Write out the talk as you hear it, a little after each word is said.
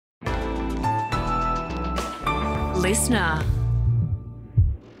Listener.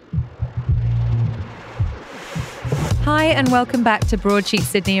 Hi and welcome back to Broadsheet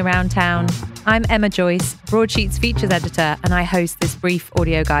Sydney Around Town. I'm Emma Joyce, Broadsheet's features editor, and I host this brief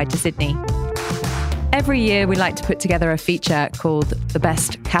audio guide to Sydney. Every year we like to put together a feature called The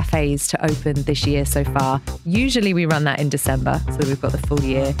Best Cafes to Open This Year So Far. Usually we run that in December, so that we've got the full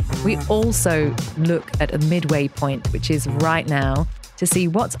year. We also look at a midway point, which is right now, to see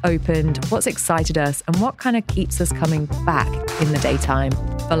what's opened, what's excited us, and what kind of keeps us coming back in the daytime,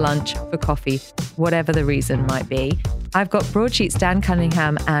 for lunch, for coffee, whatever the reason might be. I've got Broadsheet's Dan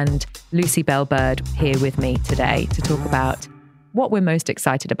Cunningham and Lucy Bell-Bird here with me today to talk about what we're most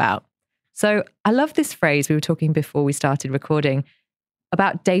excited about. So I love this phrase we were talking before we started recording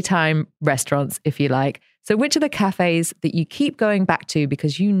about daytime restaurants, if you like. So which are the cafes that you keep going back to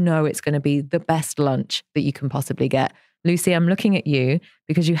because you know it's going to be the best lunch that you can possibly get? Lucy, I'm looking at you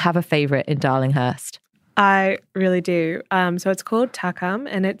because you have a favourite in Darlinghurst. I really do. So it's called Takam,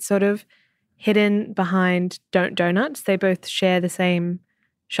 and it's sort of hidden behind Don't Donuts. They both share the same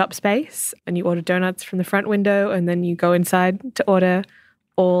shop space, and you order donuts from the front window and then you go inside to order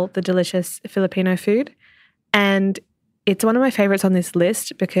all the delicious Filipino food. And it's one of my favourites on this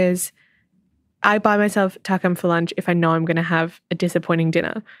list because I buy myself Takam for lunch if I know I'm going to have a disappointing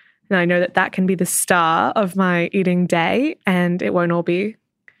dinner. And I know that that can be the star of my eating day and it won't all be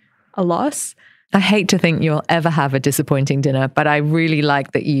a loss. I hate to think you'll ever have a disappointing dinner, but I really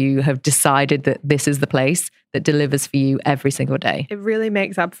like that you have decided that this is the place that delivers for you every single day. It really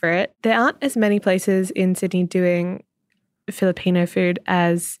makes up for it. There aren't as many places in Sydney doing Filipino food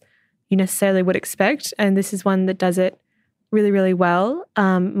as you necessarily would expect. And this is one that does it really, really well.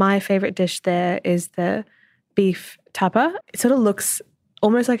 My favourite dish there is the beef tapa. It sort of looks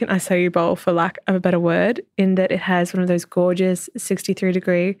almost like an acai bowl, for lack of a better word, in that it has one of those gorgeous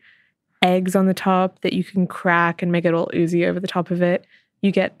 63-degree eggs on the top that you can crack and make it all oozy over the top of it.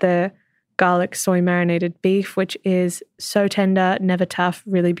 You get the garlic soy marinated beef, which is so tender, never tough,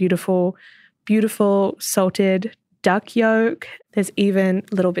 really beautiful, beautiful salted duck yolk. There's even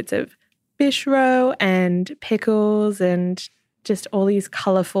little bits of bishro and pickles and just all these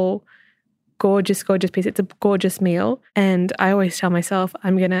colourful, gorgeous, gorgeous pieces. It's a gorgeous meal. And I always tell myself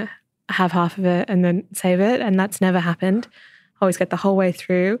I'm going to have half of it and then save it. And that's never happened. I always get the whole way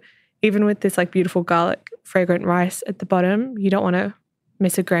through. Even with this like beautiful garlic fragrant rice at the bottom, you don't want to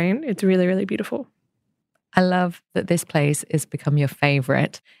miss a grain. It's really, really beautiful. I love that this place has become your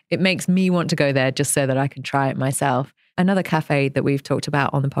favourite. It makes me want to go there just so that I can try it myself. Another cafe that we've talked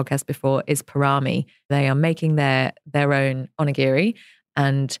about on the podcast before is Parami. They are making their own onigiri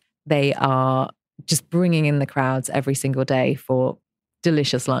and they are just bringing in the crowds every single day for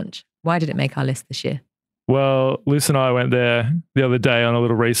delicious lunch. Why did it make our list this year? Well, Luce and I went there the other day on a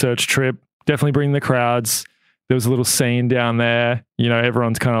little research trip. Definitely bring the crowds. There was a little scene down there. You know,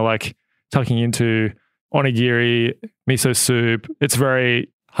 everyone's kind of like tucking into onigiri, miso soup. It's very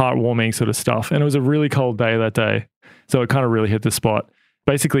heartwarming sort of stuff. And it was a really cold day that day. So it kind of really hit the spot.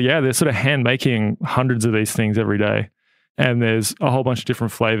 Basically, yeah, they're sort of hand making hundreds of these things every day. And there's a whole bunch of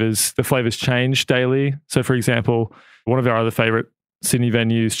different flavors. The flavors change daily. So for example, one of our other favorite Sydney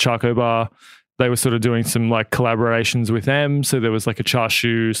venues, Charco Bar, they were sort of doing some like collaborations with them. So there was like a char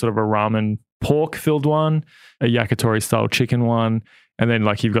siu, sort of a ramen pork filled one, a yakitori style chicken one. And then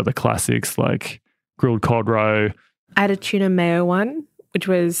like you've got the classics like grilled cod roe. I had a tuna mayo one, which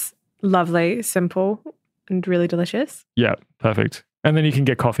was lovely, simple and really delicious. Yeah, perfect. And then you can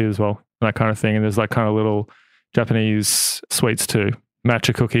get coffee as well, that kind of thing. And there's like kind of little Japanese sweets too,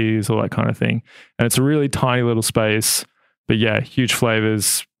 matcha cookies, all that kind of thing. And it's a really tiny little space, but yeah, huge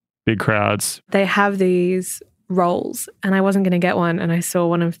flavors, big crowds. They have these rolls and I wasn't going to get one and I saw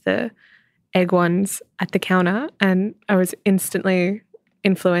one of the egg ones at the counter and I was instantly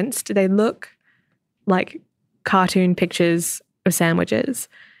influenced. They look like cartoon pictures of sandwiches.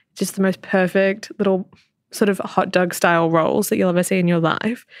 Just the most perfect little sort of hot dog style rolls that you'll ever see in your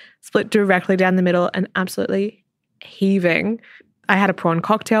life, split directly down the middle and absolutely heaving. I had a prawn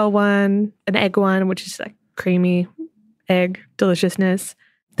cocktail one, an egg one, which is like creamy egg deliciousness.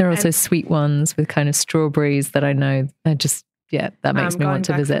 There are also sweet ones with kind of strawberries that I know are just, yeah, that makes me want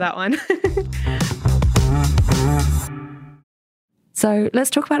to visit. That one. So let's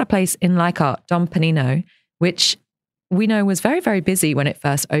talk about a place in Leichhardt, Dom Panino, which we know was very, very busy when it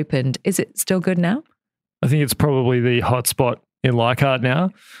first opened. Is it still good now? I think it's probably the hot spot in Leichhardt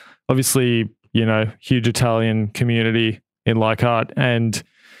now. Obviously, you know, huge Italian community in Leichhardt, and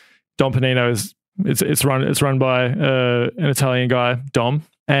Dom Panino is it's run by an Italian guy, Dom,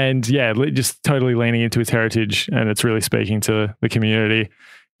 and yeah, just totally leaning into his heritage, and it's really speaking to the community.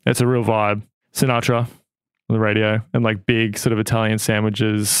 It's a real vibe. Sinatra, on the radio, and like big sort of Italian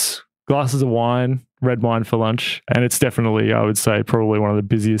sandwiches, glasses of wine, red wine for lunch. And it's definitely, I would say, probably one of the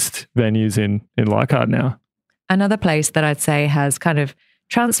busiest venues in Leichhardt now. Another place that I'd say has kind of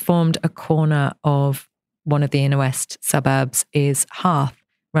transformed a corner of one of the inner west suburbs is Hearth,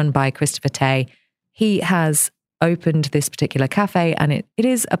 run by Christopher Tay. He has opened this particular cafe, and it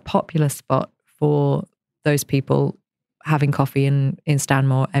is a popular spot for those people having coffee in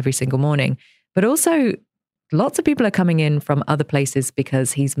Stanmore every single morning. But also lots of people are coming in from other places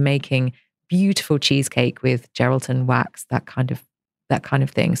because he's making beautiful cheesecake with Geraldton wax, that kind of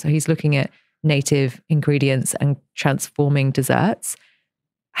thing. So he's looking at native ingredients and transforming desserts.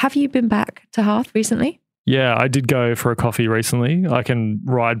 Have you been back to Hearth recently? Yeah, I did go for a coffee recently. I can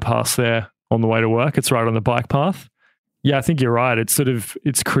ride past there on the way to work. It's right on the bike path. Yeah, I think you're right.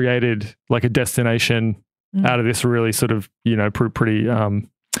 It's created like a destination out of this really sort of, pretty,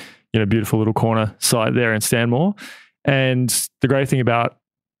 beautiful little corner site there in Stanmore. And the great thing about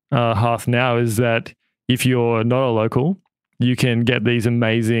Hearth now is that if you're not a local, you can get these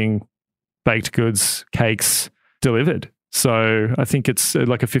amazing baked goods, cakes delivered. So I think it's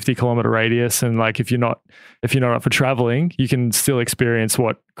like a 50-kilometer radius, and like if you're not up for traveling, you can still experience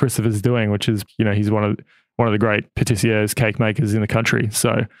what Christopher's doing, which is he's one of the great patissiers, cake makers in the country.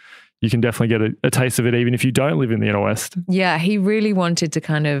 So you can definitely get a taste of it even if you don't live in the inner west. Yeah, he really wanted to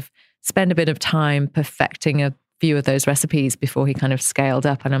kind of spend a bit of time perfecting a few of those recipes before he kind of scaled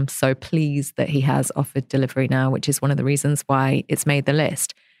up, and I'm so pleased that he has offered delivery now, which is one of the reasons why it's made the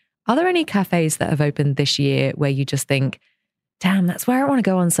list. Are there any cafes that have opened this year where you just think, damn, that's where I want to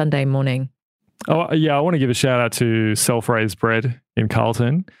go on Sunday morning? Oh, yeah, I want to give a shout out to Self-Raised Bread in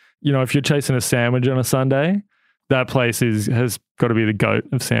Carlton. If you're chasing a sandwich on a Sunday, that place has got to be the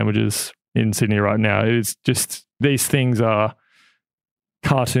GOAT of sandwiches in Sydney right now. It's just, these things are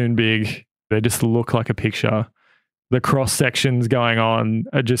cartoon big. They just look like a picture. The cross sections going on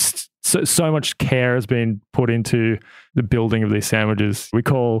are just so much care has been put into the building of these sandwiches. We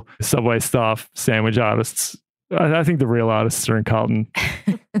call Subway staff sandwich artists. I think the real artists are in Carlton.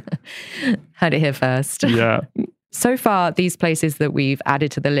 Heard it here first. Yeah. So far, these places that we've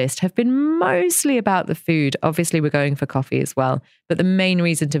added to the list have been mostly about the food. Obviously, we're going for coffee as well, but the main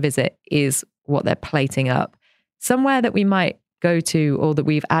reason to visit is what they're plating up. Somewhere that we might go to, or that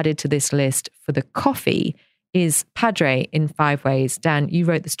we've added to this list for the coffee, is Padre in Five Ways. Dan, you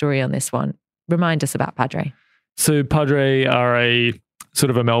wrote the story on this one. Remind us about Padre. So Padre are a sort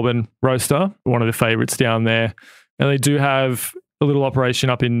of a Melbourne roaster, one of the favourites down there. And they do have a little operation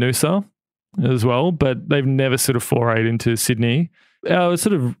up in Noosa as well, but they've never sort of forayed into Sydney. Our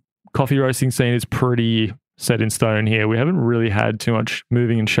sort of coffee roasting scene is pretty set in stone here. We haven't really had too much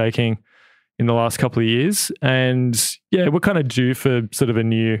moving and shaking in the last couple of years. And yeah, we're kind of due for sort of a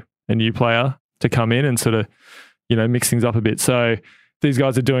new player to come in and sort of, mix things up a bit. So these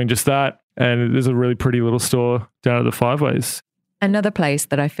guys are doing just that. And there's a really pretty little store down at the Five Ways. Another place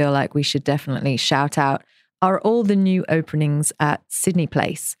that I feel like we should definitely shout out are all the new openings at Sydney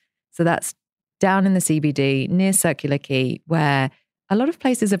Place. So that's down in the CBD near Circular Quay, where a lot of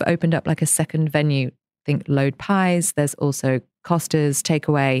places have opened up like a second venue. Think Load Pies. There's also Costa's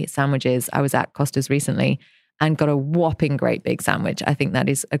takeaway sandwiches. I was at Costa's recently and got a whopping great big sandwich. I think that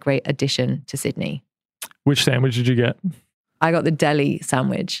is a great addition to Sydney. Which sandwich did you get? I got the deli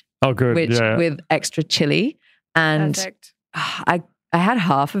sandwich. Oh, good. With extra chili. And Perfect. I had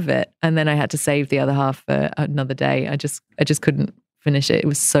half of it, and then I had to save the other half for another day. I just couldn't finish it. It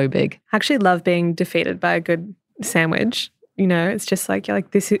was so big. I actually love being defeated by a good sandwich. It's just like, you're like,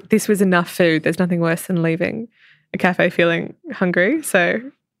 this was enough food. There's nothing worse than leaving a cafe feeling hungry. So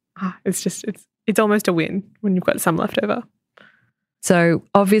it's almost a win when you've got some left over. So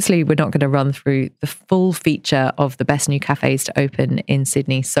obviously we're not going to run through the full feature of the best new cafes to open in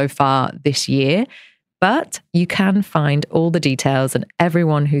Sydney so far this year, but you can find all the details and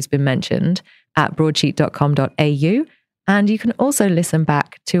everyone who's been mentioned at broadsheet.com.au. And you can also listen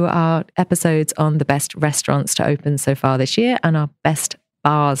back to our episodes on the best restaurants to open so far this year and our best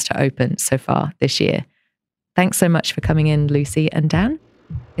bars to open so far this year. Thanks so much for coming in, Lucy and Dan.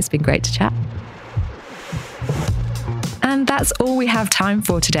 It's been great to chat. And that's all we have time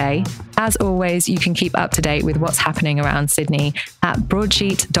for today. As always, you can keep up to date with what's happening around Sydney at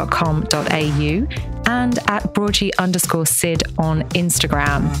broadsheet.com.au and at broadsheet_Sid on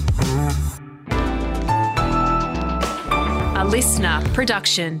Instagram. A listener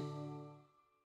production.